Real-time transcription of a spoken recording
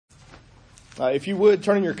If you would,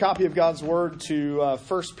 turn in your copy of God's Word to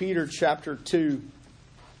 1 Peter chapter 2.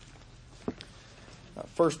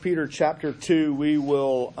 1 Peter chapter 2, we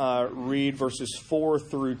will read verses 4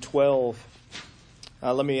 through 12.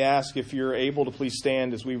 Let me ask if you're able to please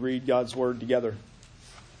stand as we read God's Word together.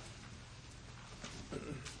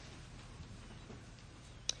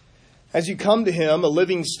 As you come to him, a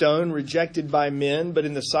living stone rejected by men, but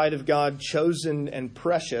in the sight of God chosen and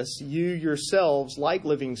precious, you yourselves, like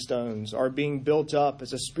living stones, are being built up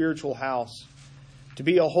as a spiritual house, to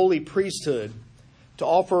be a holy priesthood, to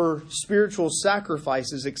offer spiritual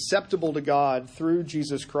sacrifices acceptable to God through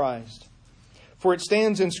Jesus Christ. For it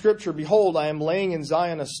stands in Scripture, "Behold, I am laying in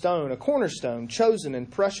Zion a stone, a cornerstone, chosen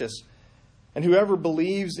and precious, and whoever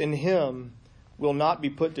believes in him will not be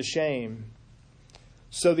put to shame.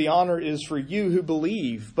 So the honor is for you who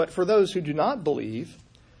believe, but for those who do not believe,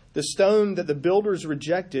 the stone that the builders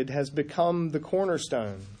rejected has become the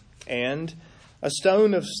cornerstone, and a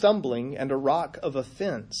stone of stumbling and a rock of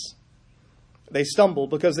offense. They stumble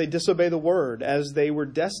because they disobey the word, as they were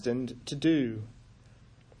destined to do.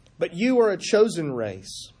 But you are a chosen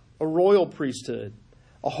race, a royal priesthood,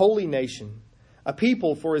 a holy nation, a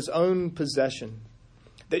people for his own possession,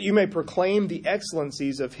 that you may proclaim the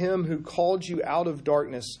excellencies of him who called you out of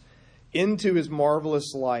darkness into his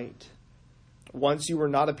marvelous light. Once you were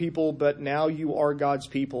not a people, but now you are God's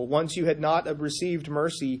people. Once you had not received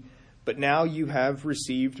mercy, but now you have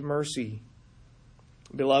received mercy.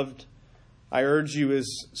 Beloved, I urge you as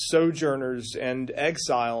sojourners and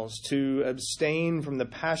exiles to abstain from the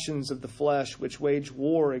passions of the flesh which wage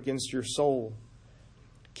war against your soul.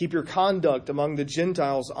 Keep your conduct among the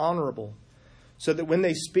Gentiles honorable, so that when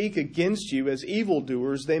they speak against you as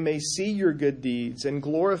evildoers, they may see your good deeds and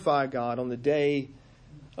glorify God on the day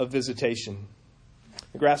of visitation.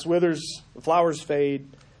 The grass withers, the flowers fade,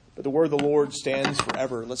 but the word of the Lord stands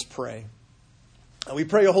forever. Let's pray. We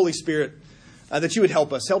pray, O Holy Spirit, that you would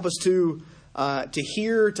help us. Help us to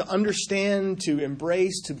hear, to understand, to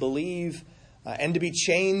embrace, to believe, and to be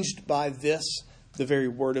changed by this, the very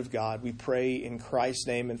word of God. We pray in Christ's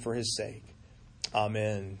name and for his sake.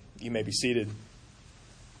 Amen. You may be seated.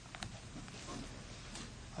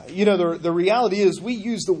 You know, the reality is we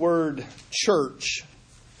use the word church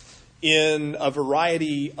in a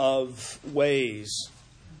variety of ways.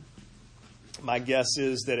 My guess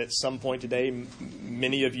is that at some point today,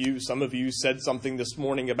 some of you said something this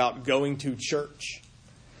morning about going to church.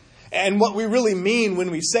 And what we really mean when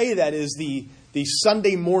we say that is the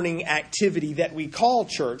Sunday morning activity that we call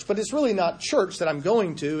church. But it's really not church that I'm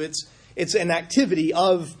going to. It's an activity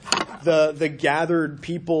of the gathered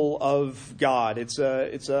people of God. It's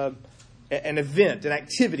an event, an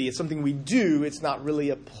activity. It's something we do. It's not really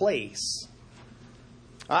a place.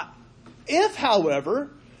 If,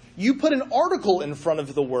 however, you put an article in front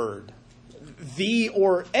of the word, the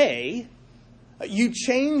or a, you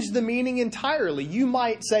change the meaning entirely. You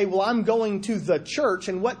might say, well, I'm going to the church.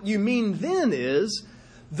 And what you mean then is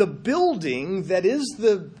the building that is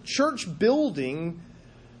the church building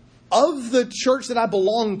of the church that I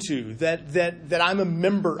belong to, that I'm a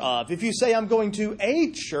member of. If you say I'm going to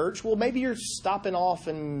a church, well, maybe you're stopping off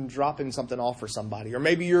and dropping something off for somebody. Or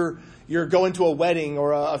maybe you're going to a wedding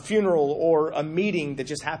or a funeral or a meeting that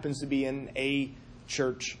just happens to be in a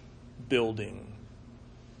church building.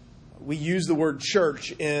 We use the word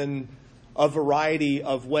church in a variety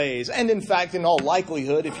of ways. And in fact, in all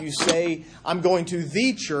likelihood, if you say, I'm going to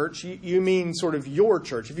the church, you mean sort of your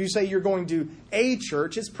church. If you say you're going to a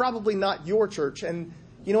church, it's probably not your church. And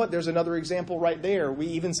you know what? There's another example right there. We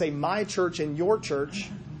even say my church and your church.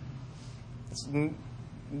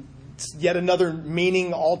 It's yet another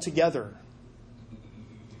meaning altogether.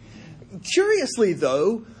 Curiously,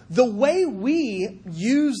 though, the way we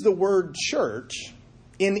use the word church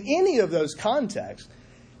in any of those contexts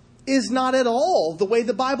is not at all the way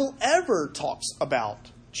the Bible ever talks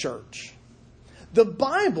about church. The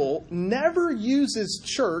Bible never uses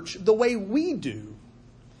church the way we do.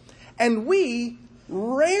 And we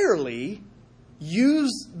rarely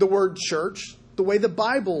use the word church the way the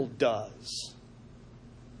Bible does.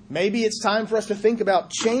 Maybe it's time for us to think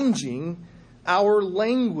about changing our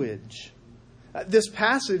language. This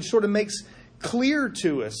passage sort of makes clear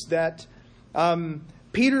to us that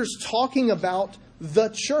Peter's talking about the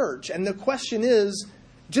church. And the question is,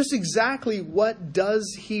 just exactly what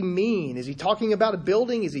does he mean? Is he talking about a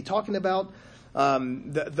building? Is he talking about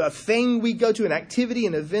the thing we go to, an activity,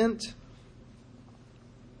 an event?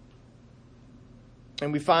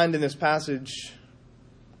 And we find in this passage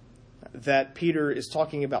that Peter is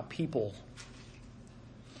talking about people.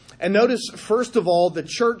 And notice, first of all, the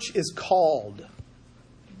church is called.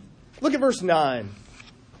 Look at verse 9.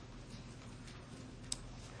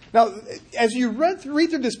 Now, as you read through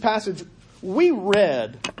this passage, we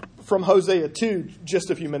read from Hosea 2 just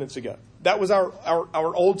a few minutes ago. That was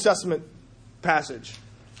our Old Testament passage.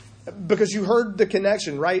 Because you heard the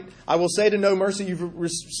connection, right? I will say to no mercy, you've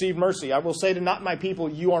received mercy. I will say to not my people,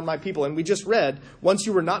 you are my people. And we just read, once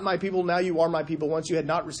you were not my people, now you are my people. Once you had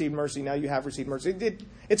not received mercy, now you have received mercy.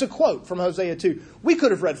 It's a quote from Hosea 2. We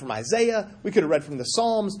could have read from Isaiah. We could have read from the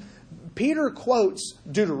Psalms. Peter quotes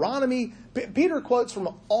Deuteronomy. Peter quotes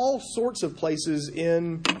from all sorts of places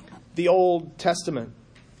in the Old Testament.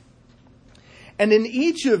 And in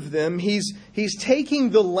each of them, he's taking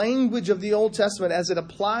the language of the Old Testament as it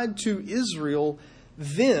applied to Israel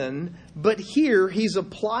then, but here he's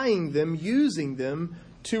applying them, using them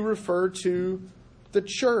to refer to the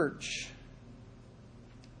church.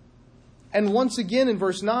 And once again in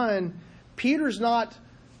verse 9, Peter's not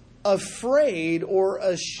afraid or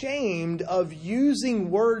ashamed of using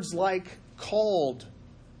words like called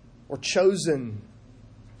or chosen.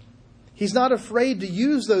 He's not afraid to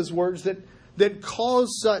use those words that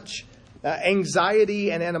cause such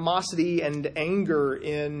anxiety and animosity and anger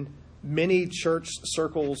in many church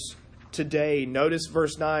circles today. Notice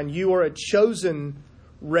verse 9, you are a chosen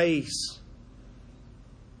race,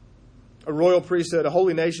 a royal priesthood, a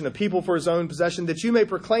holy nation, a people for his own possession, that you may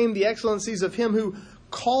proclaim the excellencies of him who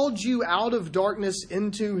called you out of darkness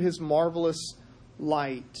into his marvelous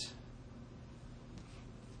light.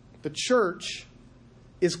 The church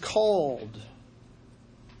is called.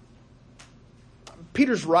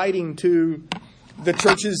 Peter's writing to the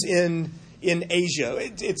churches in Asia.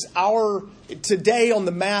 It's today on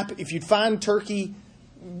the map, if you'd find Turkey,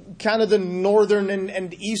 kind of the northern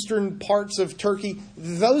and eastern parts of Turkey,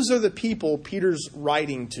 those are the people Peter's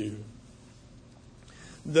writing to.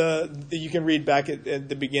 You can read back at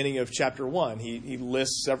the beginning of chapter 1. He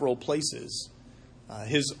lists several places,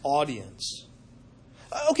 his audience.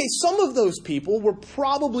 Okay, some of those people were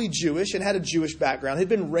probably Jewish and had a Jewish background, had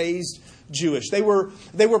been raised Jewish. They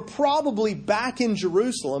were probably back in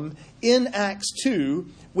Jerusalem in Acts 2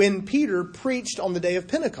 when Peter preached on the day of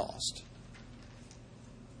Pentecost.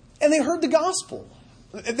 And they heard the gospel.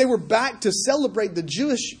 They were back to celebrate the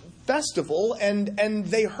Jewish festival, and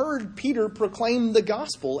they heard Peter proclaim the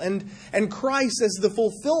gospel and Christ as the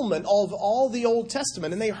fulfillment of all the Old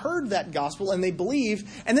Testament. And they heard that gospel and they believed,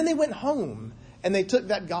 and then they went home and they took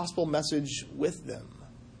that gospel message with them.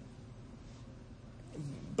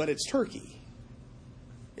 But it's Turkey.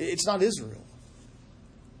 It's not Israel.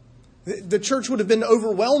 The church would have been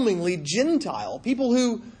overwhelmingly Gentile, people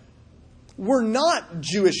who were not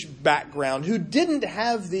Jewish background, who didn't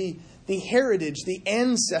have the heritage, the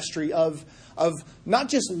ancestry of not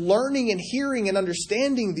just learning and hearing and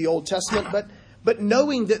understanding the Old Testament, but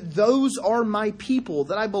knowing that those are my people,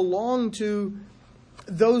 that I belong to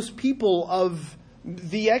those people of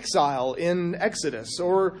the exile in Exodus,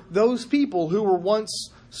 or those people who were once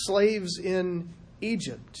slaves in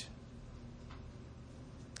Egypt.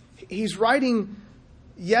 He's writing,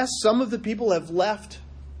 yes, some of the people have left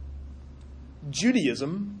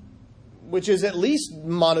Judaism, which is at least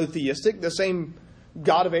monotheistic, the same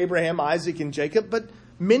God of Abraham, Isaac, and Jacob, but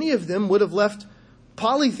many of them would have left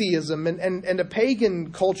polytheism and a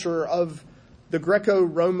pagan culture of the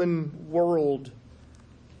Greco-Roman world.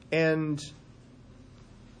 And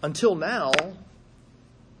until now,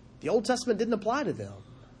 the Old Testament didn't apply to them.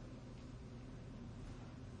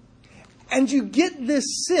 And you get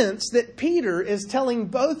this sense that Peter is telling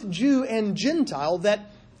both Jew and Gentile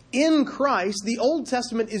that in Christ, the Old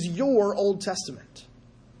Testament is your Old Testament.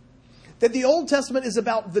 That the Old Testament is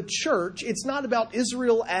about the church. It's not about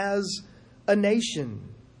Israel as a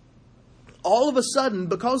nation. All of a sudden,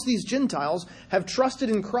 because these Gentiles have trusted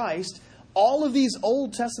in Christ, all of these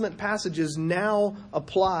Old Testament passages now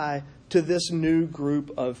apply to this new group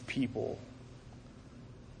of people.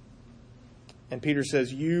 And Peter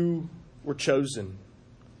says, you were chosen.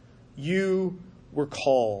 You were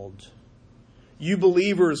called. You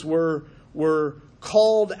believers were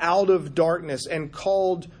called out of darkness and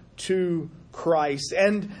called to Christ.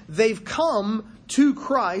 And they've come to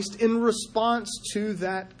Christ in response to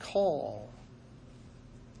that call.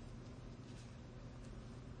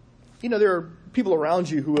 You know, there are people around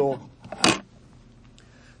you who will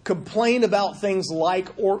complain about things like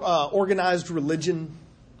organized religion,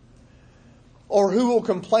 or who will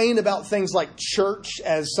complain about things like church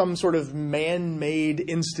as some sort of man-made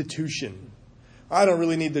institution. I don't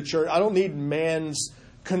really need the church. I don't need man's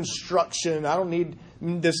construction. I don't need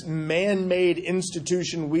this man-made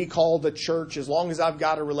institution we call the church as long as I've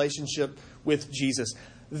got a relationship with Jesus.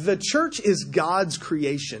 The church is God's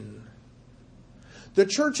creation. The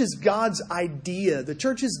church is God's idea. The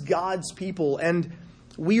church is God's people. And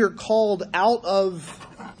We are called out of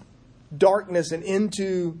darkness and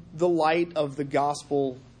into the light of the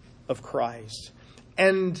gospel of Christ.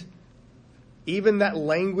 And even that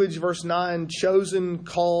language, verse 9, chosen,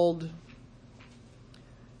 called,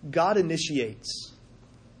 God initiates.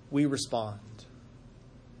 We respond.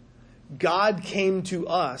 God came to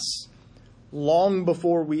us long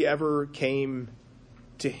before we ever came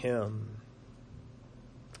to him.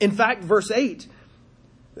 In fact, verse 8,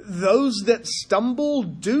 those that stumble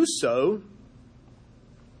do so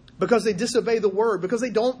because they disobey the word, because they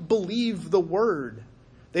don't believe the word.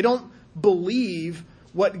 They don't believe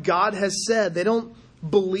what God has said. They don't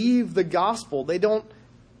believe the gospel. They don't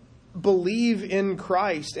believe in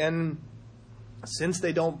Christ. And since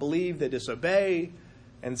they don't believe, they disobey.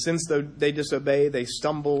 And since they disobey, they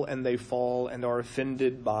stumble and they fall and are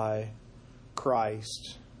offended by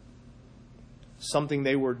Christ. Something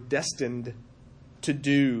they were destined to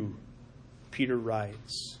do, Peter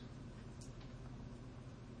writes.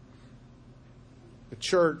 The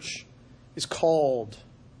church is called.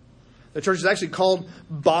 The church is actually called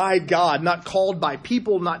by God, not called by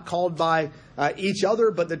people, not called by each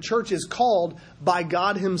other, but the church is called by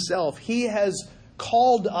God himself. He has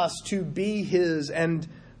called us to be his and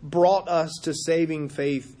brought us to saving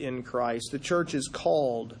faith in Christ. The church is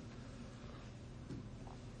called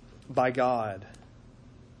by God.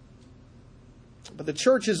 But the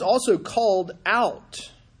church is also called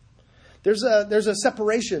out. There's a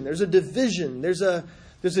separation, there's a division, there's a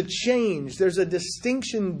change, there's a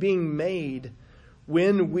distinction being made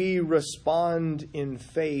when we respond in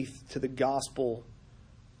faith to the gospel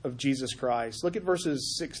of Jesus Christ. Look at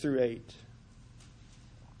verses 6 through 8.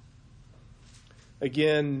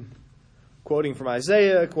 Again, quoting from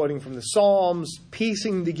Isaiah, quoting from the Psalms,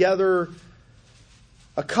 piecing together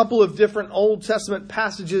a couple of different Old Testament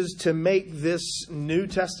passages to make this New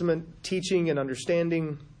Testament teaching and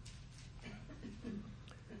understanding.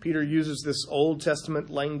 Peter uses this Old Testament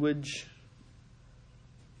language,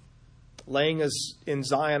 laying us in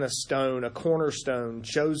Zion a stone, a cornerstone,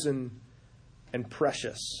 chosen and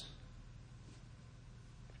precious.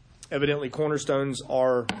 Evidently, cornerstones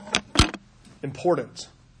are important.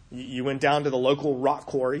 You went down to the local rock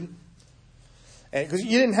quarry, and because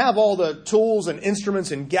you didn't have all the tools and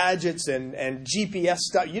instruments and gadgets and GPS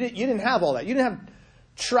stuff, you didn't have all that. You didn't have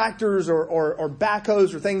tractors or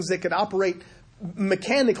backhoes or things that could operate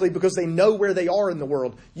mechanically because they know where they are in the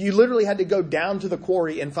world. You literally had to go down to the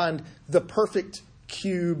quarry and find the perfect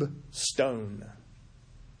cube stone.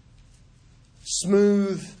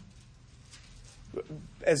 Smooth,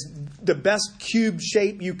 as the best cube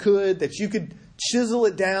shape you could, that you could chisel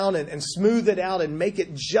it down and smooth it out and make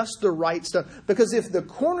it just the right stuff. Because if the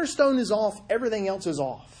cornerstone is off, everything else is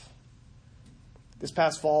off. This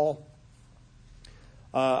past fall,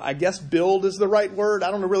 I guess build is the right word.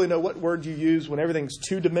 I don't really know what word you use when everything's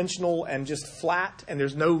two-dimensional and just flat and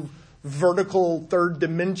there's no vertical third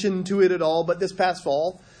dimension to it at all. But this past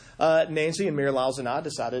fall, Nancy and Mary Lyles and I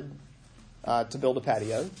decided to build a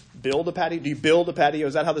patio. Build a patio? Do you build a patio?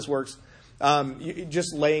 Is that how this works?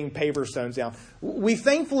 Just laying paver stones down. We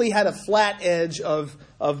thankfully had a flat edge of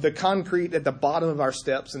the concrete at the bottom of our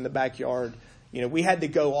steps in the backyard. You know, we had to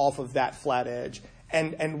go off of that flat edge,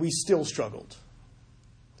 and we still struggled.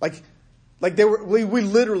 Like we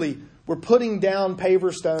literally were putting down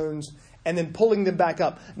paver stones and then pulling them back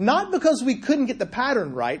up. Not because we couldn't get the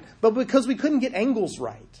pattern right, but because we couldn't get angles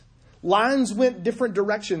right. Lines went different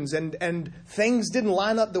directions and things didn't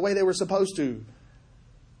line up the way they were supposed to.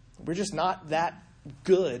 We're just not that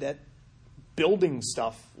good at building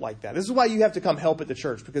stuff like that. This is why you have to come help at the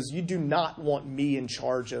church, because you do not want me in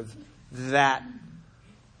charge of that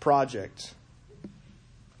project.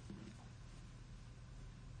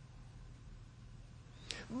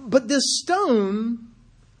 But this stone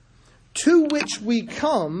to which we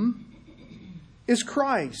come is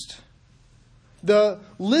Christ, the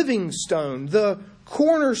living stone, the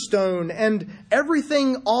cornerstone, and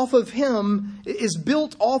everything off of him is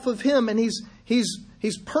built off of him, and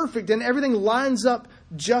he's perfect, and everything lines up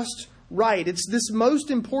just right. It's this most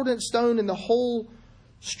important stone in the whole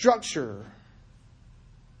structure.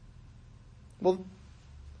 Well,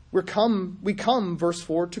 we come, verse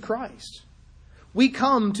 4, to Christ. We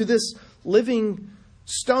come to this living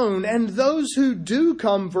stone, and those who do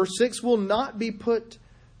come, verse 6, will not be put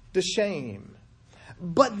to shame.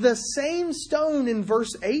 But the same stone in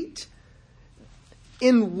verse 8,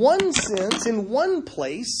 in one sense, in one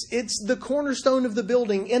place, it's the cornerstone of the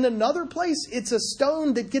building. In another place, it's a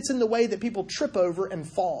stone that gets in the way that people trip over and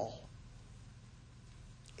fall.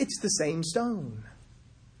 It's the same stone.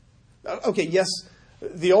 Okay, yes,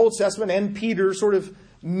 the Old Testament and Peter sort of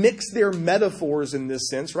mix their metaphors in this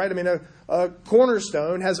sense, right? I mean, a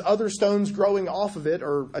cornerstone has other stones growing off of it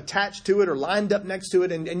or attached to it or lined up next to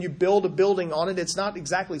it, and you build a building on it. It's not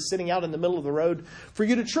exactly sitting out in the middle of the road for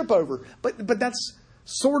you to trip over. But that's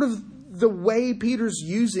sort of the way Peter's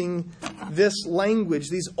using this language,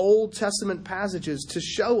 these Old Testament passages, to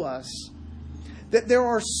show us that there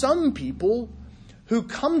are some people who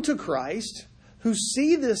come to Christ, who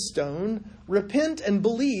see this stone, repent and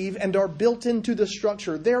believe, and are built into the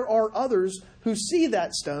structure. There are others who see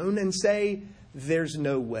that stone and say, there's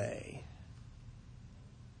no way.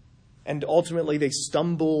 And ultimately they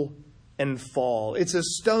stumble and fall. It's a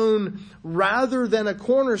stone rather than a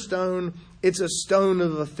cornerstone. It's a stone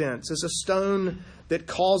of offense. It's a stone that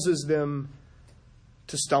causes them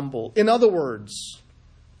to stumble. In other words,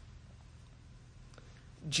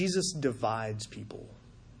 Jesus divides people.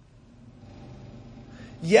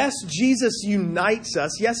 Yes, Jesus unites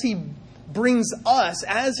us. Yes, He brings us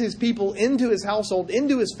as His people into His household,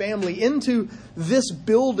 into His family, into this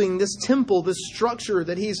building, this temple, this structure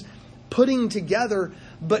that He's putting together.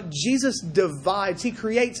 But Jesus divides. He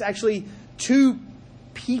creates actually two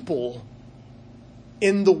people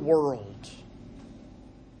in the world.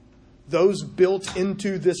 Those built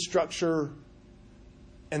into this structure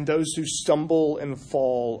and those who stumble and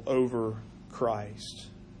fall over Christ.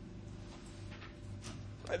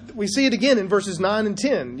 We see it again in verses 9 and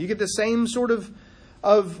 10. You get the same sort of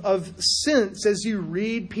sense as you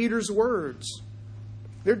read Peter's words.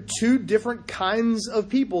 There are two different kinds of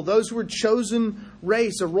people. Those who are chosen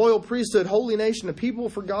race, a royal priesthood, holy nation, a people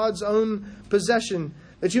for God's own possession,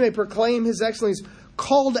 that you may proclaim His excellencies,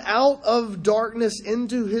 called out of darkness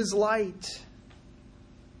into His light.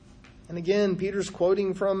 And again, Peter's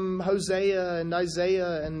quoting from Hosea and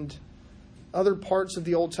Isaiah and other parts of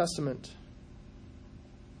the Old Testament.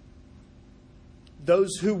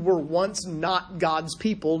 Those who were once not God's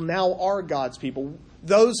people now are God's people.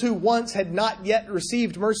 Those who once had not yet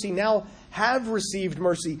received mercy now have received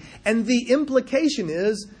mercy. And the implication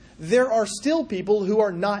is there are still people who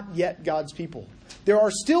are not yet God's people. There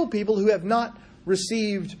are still people who have not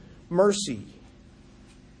received mercy.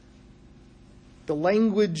 The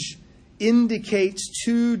language indicates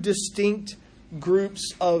two distinct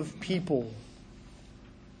groups of people.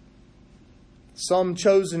 Some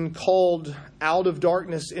chosen, called out of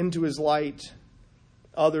darkness into His light.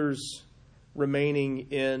 Others remaining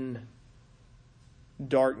in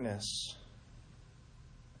darkness.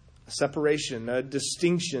 A separation, a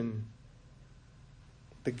distinction.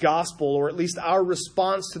 The gospel, or at least our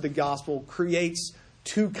response to the gospel, creates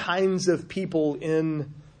two kinds of people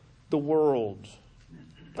in the world.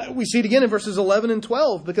 We see it again in verses 11 and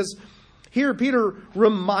 12, because here Peter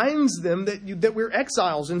reminds them that we're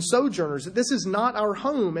exiles and sojourners, that this is not our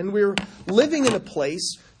home, and we're living in a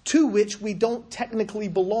place to which we don't technically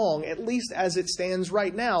belong, at least as it stands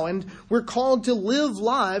right now. And we're called to live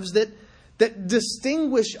lives that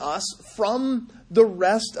distinguish us from the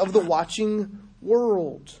rest of the watching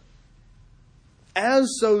world. As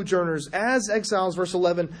sojourners, as exiles, verse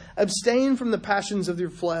 11, abstain from the passions of your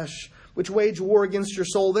flesh, which wage war against your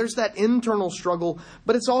soul. There's that internal struggle,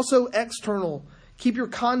 but it's also external. Keep your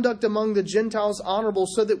conduct among the Gentiles honorable,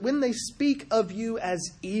 so that when they speak of you as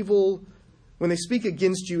evil, when they speak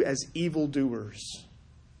against you as evildoers.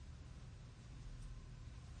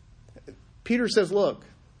 Peter says, look,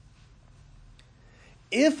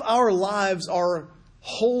 if our lives are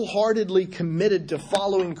wholeheartedly committed to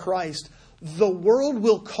following Christ, the world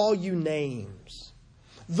will call you names.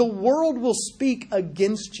 The world will speak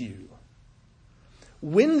against you.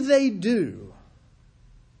 When they do,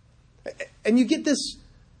 and you get this,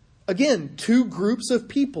 again, two groups of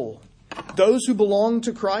people. Those who belong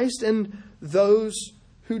to Christ and those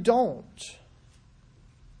who don't.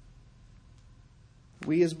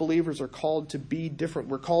 We as believers are called to be different.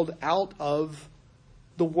 We're called out of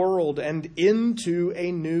the world and into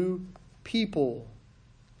a new people.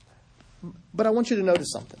 But I want you to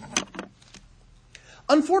notice something.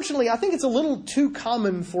 Unfortunately, I think it's a little too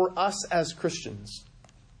common for us as Christians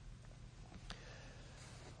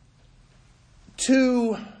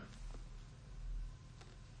to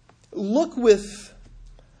look with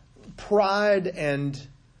pride and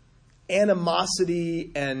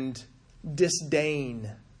animosity and disdain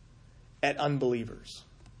at unbelievers.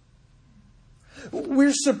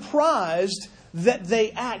 We're surprised that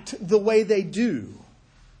they act the way they do.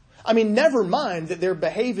 I mean, never mind that they're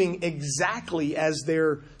behaving exactly as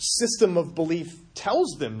their system of belief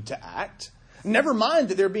tells them to act. Never mind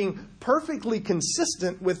that they're being perfectly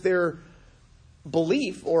consistent with their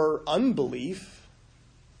belief or unbelief.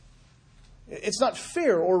 It's not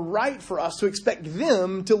fair or right for us to expect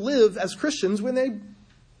them to live as Christians when they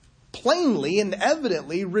plainly and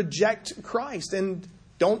evidently reject Christ and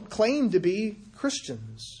don't claim to be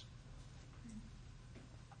Christians.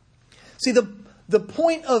 See, the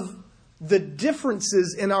point of the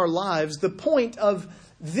differences in our lives, the point of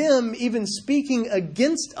them even speaking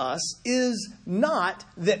against us, is not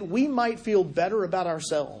that we might feel better about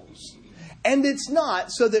ourselves. And it's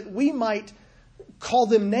not so that we might call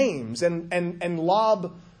them names and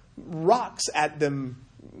lob rocks at them,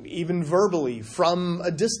 even verbally, from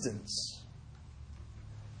a distance.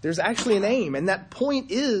 There's actually an aim, and that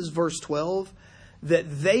point is, verse 12, that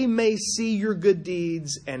they may see your good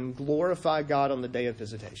deeds and glorify God on the day of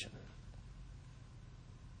visitation.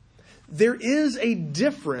 There is a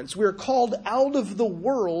difference. We're called out of the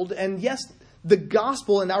world, and yes, the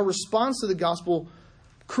gospel and our response to the gospel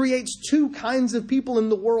creates two kinds of people in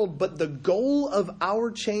the world, but the goal of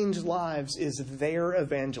our changed lives is their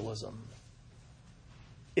evangelism.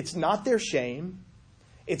 It's not their shame.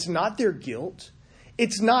 It's not their guilt.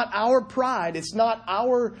 It's not our pride. It's not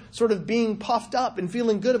our sort of being puffed up and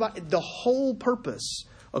feeling good about it. The whole purpose,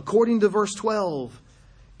 according to verse 12,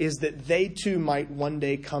 is that they too might one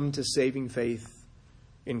day come to saving faith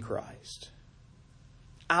in Christ.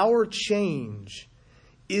 Our change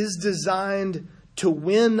is designed to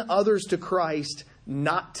win others to Christ,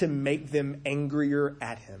 not to make them angrier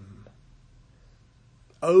at Him.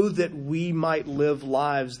 Oh, that we might live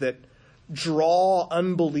lives that draw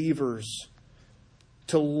unbelievers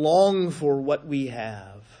to long for what we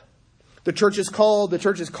have. The church is called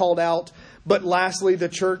out, but lastly, the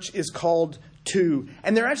church is called to.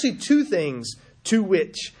 And there are actually two things to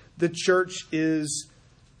which the church is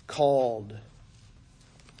called.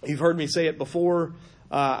 You've heard me say it before.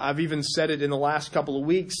 I've even said it in the last couple of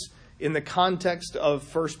weeks. In the context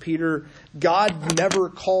of 1 Peter, God never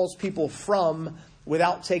calls people from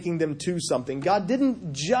without taking them to something. God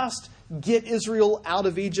didn't just get Israel out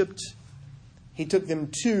of Egypt. He took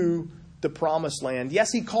them to the promised land.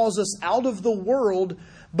 Yes, He calls us out of the world,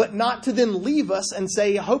 but not to then leave us and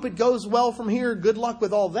say, I hope it goes well from here. Good luck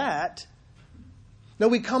with all that. No,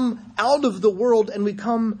 we come out of the world and we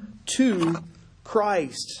come to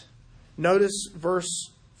Christ. Notice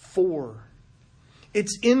verse 4.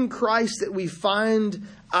 It's in Christ that we find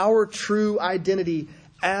our true identity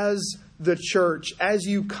as the church. As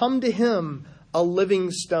you come to Him, a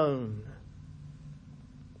living stone.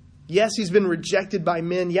 Yes, He's been rejected by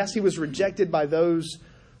men. Yes, He was rejected by those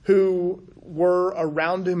who were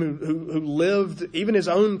around Him, who lived, even His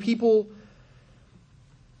own people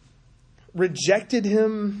rejected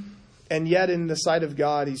Him. And yet in the sight of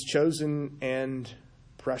God, He's chosen and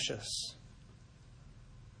precious.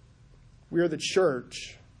 We are the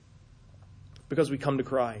church because we come to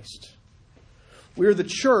Christ. We are the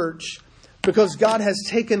church because God has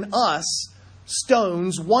taken us,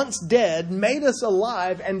 stones, once dead, made us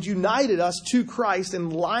alive and united us to Christ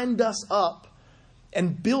and lined us up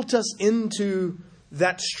and built us into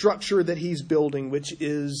that structure that He's building, which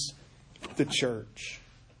is the church.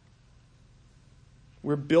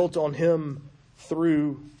 We're built on Him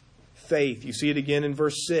through faith. You see it again in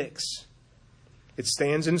verse 6. It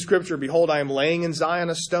stands in Scripture, behold, I am laying in Zion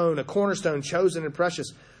a stone, a cornerstone, chosen and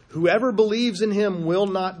precious. Whoever believes in Him will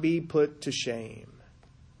not be put to shame.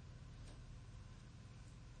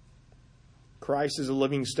 Christ is a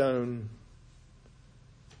living stone.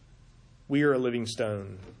 We are a living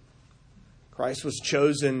stone. Christ was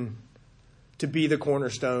chosen to be the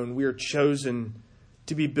cornerstone. We are chosen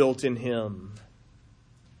to be built in Him.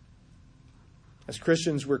 As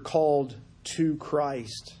Christians, we're called to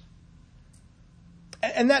Christ.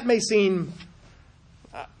 And that may seem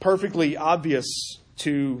perfectly obvious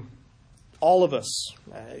to all of us.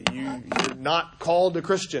 You're not called a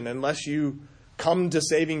Christian unless you come to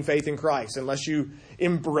saving faith in Christ, unless you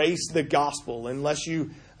embrace the gospel, unless you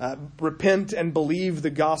repent and believe the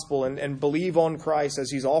gospel and believe on Christ as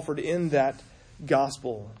He's offered in that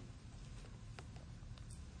gospel.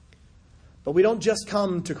 But we don't just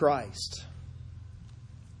come to Christ.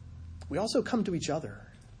 We also come to each other.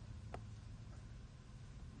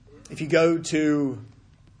 If you go to,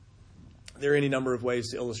 there are any number of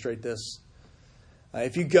ways to illustrate this.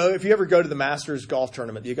 If you ever go to the Masters golf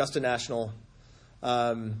tournament, the Augusta National,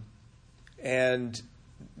 and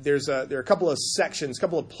there are a couple of sections, a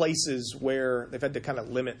couple of places where they've had to kind of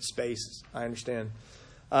limit space, I understand.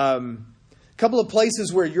 A couple of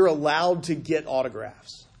places where you're allowed to get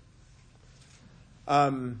autographs.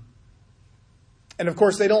 And of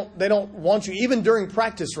course, they don't want you, even during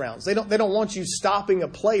practice rounds, they don't want you stopping a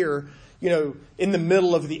player, in the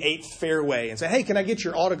middle of the 8th fairway and say, hey, can I get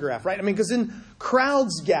your autograph? Right? I mean, because then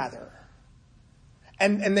crowds gather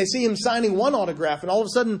and they see him signing one autograph and all of a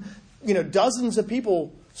sudden, dozens of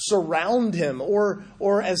people surround him.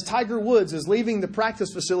 Or as Tiger Woods is leaving the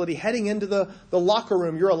practice facility, heading into the locker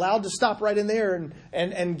room, you're allowed to stop right in there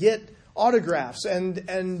and get autographs.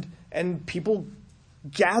 And people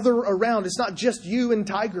gather around. It's not just you and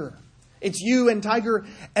Tiger. It's you and Tiger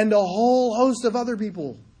and a whole host of other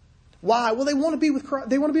people. Why? Well, they want to be with Christ.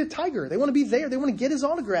 They want to be with Tiger. They want to be there. They want to get his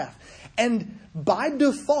autograph. And by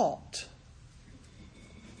default,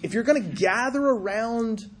 if you're going to gather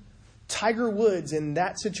around Tiger Woods in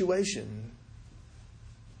that situation,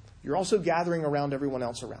 you're also gathering around everyone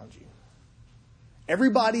else around you.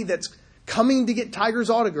 Everybody that's coming to get Tiger's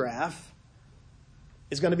autograph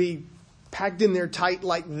is going to be packed in there tight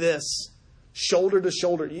like this, shoulder to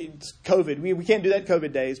shoulder. It's COVID. We can't do that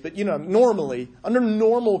COVID days. But, normally, under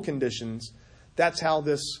normal conditions, that's how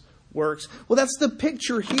this works. Well, that's the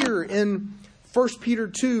picture here in 1 Peter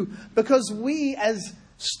 2. Because we, as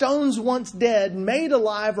stones once dead, made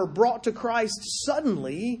alive or brought to Christ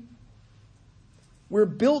suddenly, we're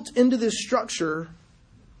built into this structure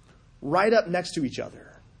right up next to each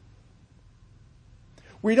other.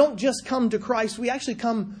 We don't just come to Christ, we actually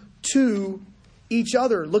come to each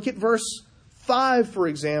other. Look at verse 5, for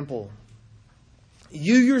example.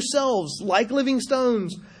 You yourselves, like living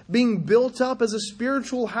stones, being built up as a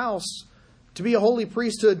spiritual house, to be a holy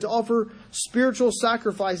priesthood, to offer spiritual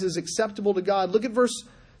sacrifices acceptable to God. Look at verse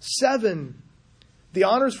 7. The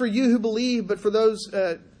honor is for you who believe, but for those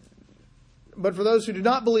who do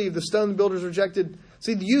not believe, the stone the builders rejected.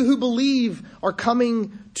 See, you who believe are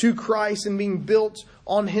coming to Christ and being built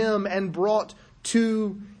on him and brought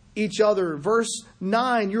to each other. Verse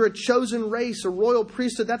 9, you're a chosen race, a royal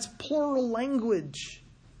priesthood. That's plural language.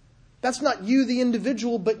 That's not you, the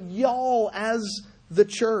individual, but y'all as the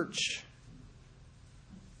church.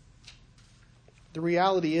 The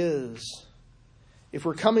reality is, if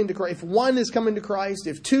we're coming to Christ, if one is coming to Christ,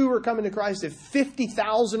 if two are coming to Christ, if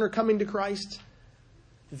 50,000 are coming to Christ,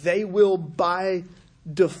 they will by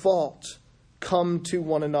default come to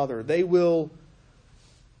one another. They will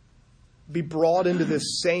be brought into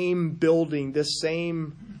this same building, this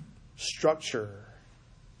same structure.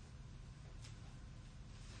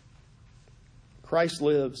 Christ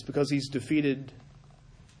lives because he's defeated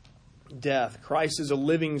death. Christ is a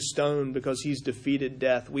living stone because he's defeated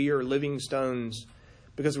death. We are living stones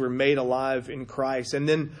because we're made alive in Christ and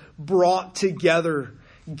then brought together,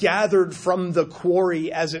 gathered from the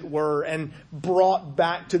quarry, as it were, and brought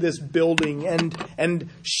back to this building and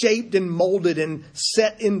shaped and molded and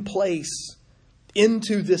set in place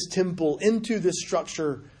into this temple, into this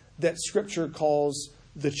structure that Scripture calls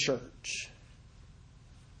the church.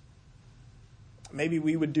 Maybe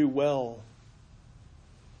we would do well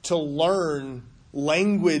to learn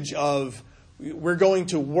language of, we're going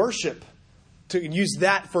to worship, to use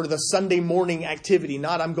that for the Sunday morning activity,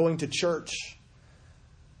 not I'm going to church.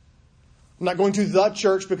 I'm not going to the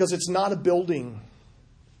church because it's not a building.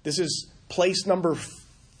 This is place number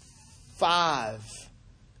 5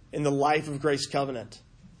 in the life of Grace Covenant,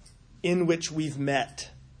 in which we've met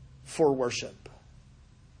for worship.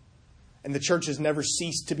 And the church has never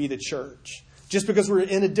ceased to be the church. Just because we're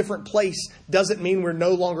in a different place doesn't mean we're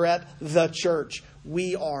no longer at the church.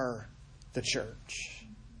 We are the church.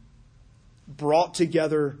 Brought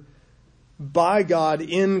together by God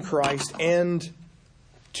in Christ and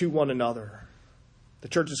to one another. The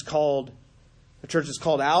church is called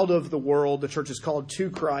out of the world. The church is called to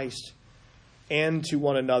Christ and to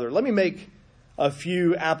one another. Let me make a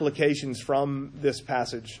few applications from this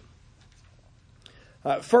passage.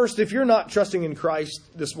 First, if you're not trusting in Christ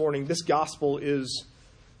this morning, this gospel is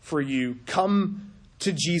for you. Come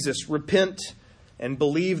to Jesus. Repent and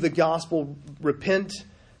believe the gospel. Repent,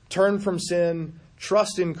 turn from sin,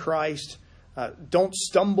 trust in Christ. Don't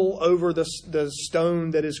stumble over the stone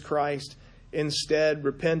that is Christ. Instead,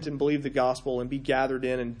 repent and believe the gospel and be gathered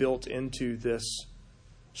in and built into this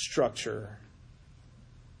structure.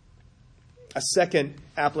 A second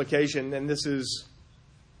application, and this is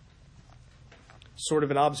sort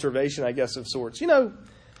of an observation, I guess, of sorts.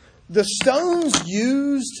 The stones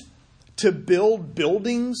used to build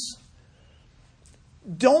buildings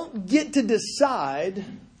don't get to decide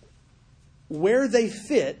where they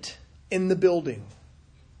fit in the building.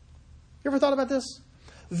 You ever thought about this?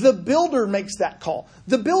 The builder makes that call.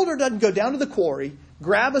 The builder doesn't go down to the quarry,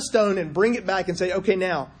 grab a stone and bring it back and say, okay,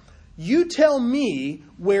 now, you tell me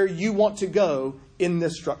where you want to go in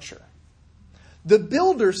this structure. The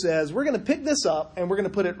builder says, we're going to pick this up and we're going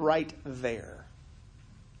to put it right there.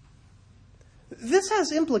 This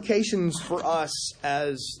has implications for us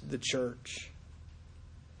as the church.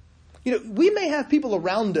 We may have people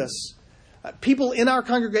around us people in our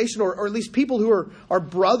congregation, or at least people who are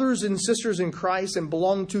brothers and sisters in Christ and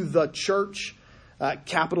belong to the church,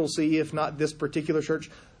 capital C, if not this particular church,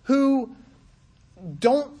 who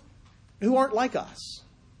aren't like us,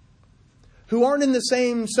 who aren't in the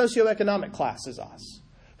same socioeconomic class as us,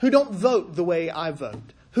 who don't vote the way I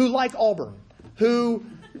vote, who like Auburn, who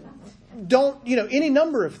don't, any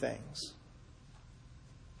number of things.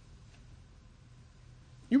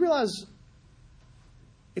 You realize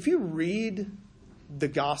if you read the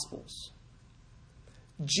Gospels,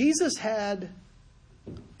 Jesus had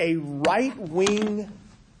a right-wing,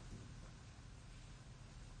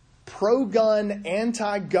 pro-gun,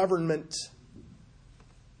 anti-government,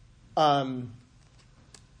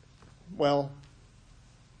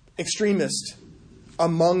 extremist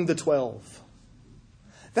among the 12.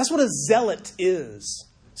 That's what a zealot is.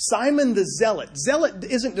 Simon the Zealot. Zealot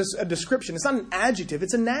isn't just a description. It's not an adjective.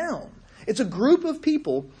 It's a noun. It's a group of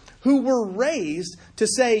people who were raised to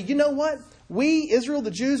say, you know what? We, Israel,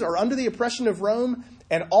 the Jews, are under the oppression of Rome,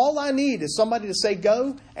 and all I need is somebody to say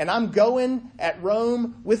go, and I'm going at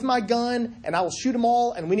Rome with my gun, and I will shoot them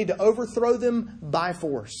all, and we need to overthrow them by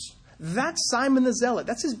force. That's Simon the Zealot.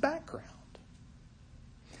 That's his background.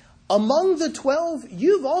 Among the 12,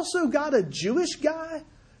 you've also got a Jewish guy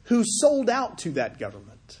who sold out to that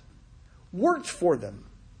government, worked for them,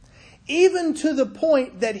 even to the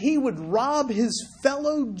point that he would rob his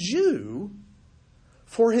fellow Jew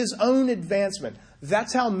for his own advancement.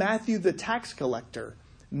 That's how Matthew the tax collector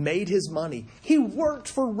made his money. He worked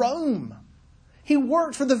for Rome. He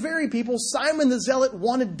worked for the very people Simon the Zealot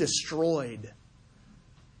wanted destroyed.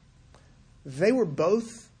 They were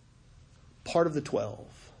both part of the 12.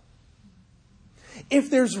 If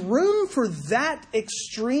there's room for that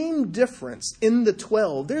extreme difference in the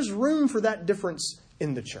 12, there's room for that difference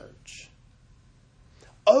in the church.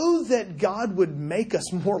 Oh, that God would make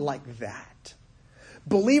us more like that.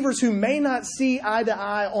 Believers who may not see eye to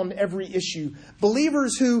eye on every issue.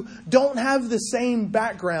 Believers who don't have the same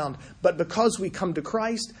background. But because we come to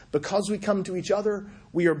Christ, because we come to each other,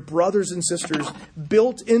 we are brothers and sisters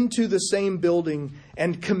built into the same building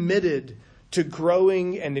and committed to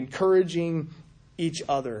growing and encouraging each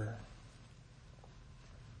other.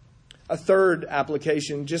 A third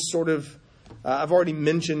application, just sort of, I've already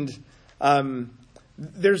mentioned,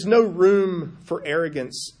 there's no room for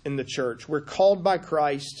arrogance in the church. We're called by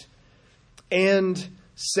Christ and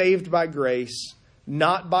saved by grace,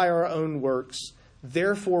 not by our own works.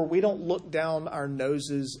 Therefore, we don't look down our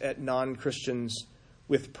noses at non-Christians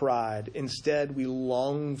with pride. Instead, we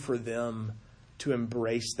long for them to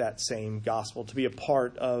embrace that same gospel, to be a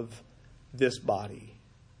part of this body.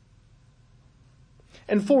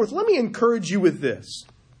 And fourth, let me encourage you with this.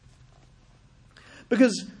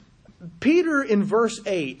 Because Peter in verse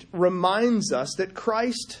 8 reminds us that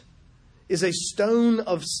Christ is a stone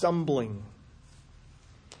of stumbling.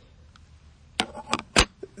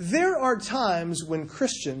 There are times when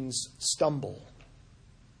Christians stumble.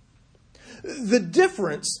 The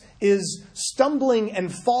difference is stumbling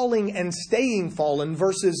and falling and staying fallen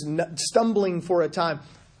versus stumbling for a time.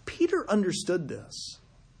 Peter understood this.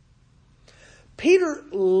 Peter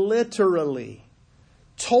literally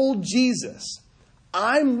told Jesus,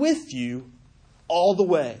 I'm with you all the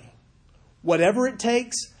way. Whatever it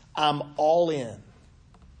takes, I'm all in.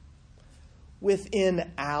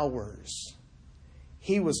 Within hours,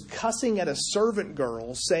 he was cussing at a servant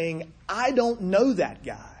girl saying, I don't know that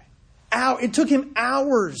guy. It took him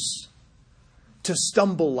hours to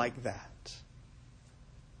stumble like that.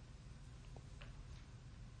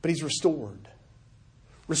 But he's restored.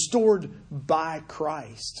 Restored by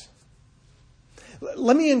Christ.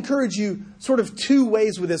 Let me encourage you sort of two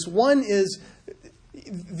ways with this. One is,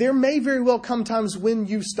 there may very well come times when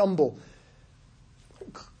you stumble.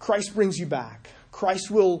 Christ brings you back.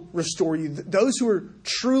 Christ will restore you. Those who are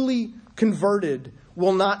truly converted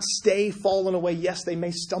will not stay fallen away. Yes, they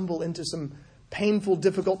may stumble into some painful,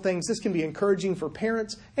 difficult things. This can be encouraging for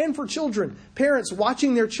parents and for children. Parents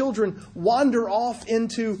watching their children wander off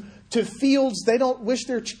into fields they don't wish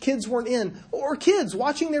their kids weren't in. Or kids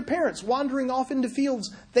watching their parents wandering off into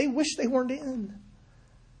fields they wish they weren't in.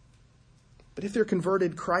 But if they're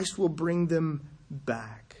converted, Christ will bring them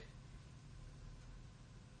back.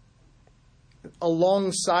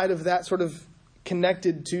 Alongside of that, sort of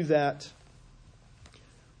connected to that,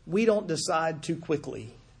 we don't decide too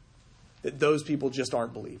quickly that those people just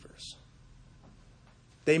aren't believers.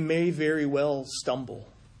 They may very well stumble.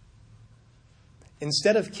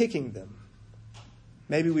 Instead of kicking them,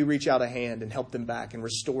 maybe we reach out a hand and help them back and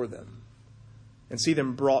restore them and see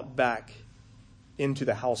them brought back into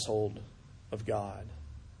the household of God.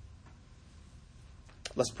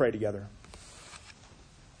 Let's pray together.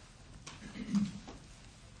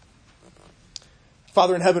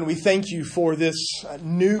 Father in heaven, we thank you for this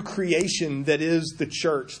new creation that is the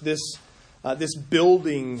church, this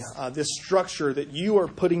building, this structure that you are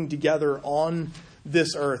putting together on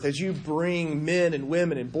this earth. As you bring men and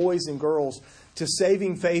women and boys and girls to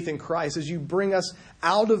saving faith in Christ, as you bring us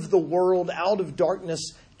out of the world, out of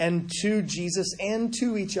darkness, and to Jesus and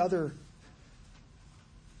to each other,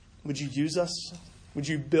 would you use us? Would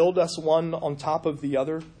you build us one on top of the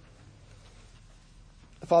other?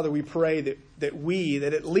 Father, we pray that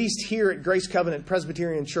at least here at Grace Covenant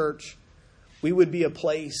Presbyterian Church, we would be a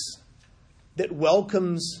place that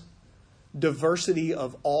welcomes diversity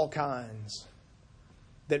of all kinds,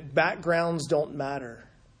 that backgrounds don't matter,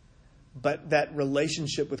 but that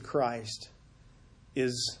relationship with Christ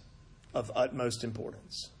is of utmost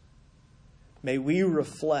importance. May we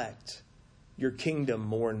reflect your kingdom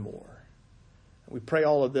more and more. We pray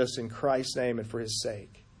all of this in Christ's name and for his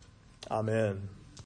sake. Amen.